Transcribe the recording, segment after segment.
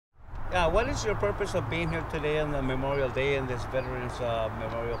Yeah, what is your purpose of being here today on the Memorial Day in this Veterans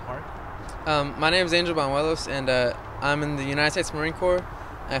Memorial Park? My name is Angel Banuelos, and I'm in the United States Marine Corps.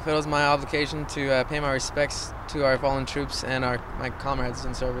 I feel it's my obligation to pay my respects to our fallen troops and my comrades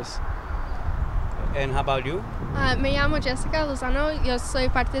in service. And how about you? Me llamo Jessica Lozano, yo soy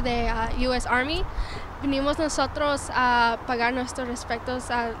parte de US Army. Vinimos nosotros a pagar nuestros respetos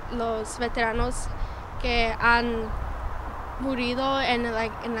a los veteranos que han murido en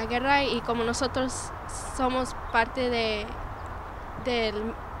la guerra, y como nosotros somos parte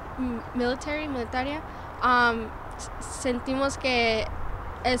del militaria, sentimos que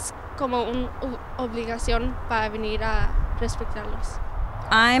es como una obligación para venir a respetarlos.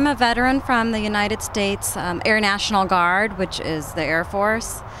 I'm a veteran from the United States Air National Guard, which is the Air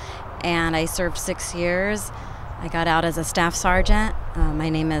Force, and I served 6 years. I got out as a staff sergeant. My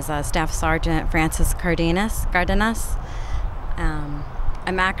name is Staff Sergeant Francis Cardenas.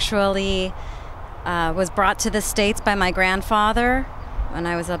 I'm actually was brought to the States by my grandfather when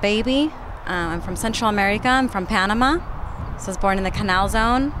I was a baby. I'm from Central America. I'm from Panama. So I was born in the Canal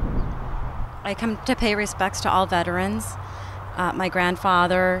Zone. I come to pay respects to all veterans. My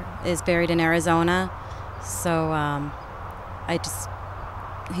grandfather is buried in Arizona, so I just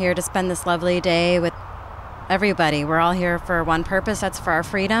here to spend this lovely day with everybody. We're all here for one purpose, that's for our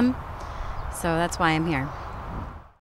freedom, so that's why I'm here.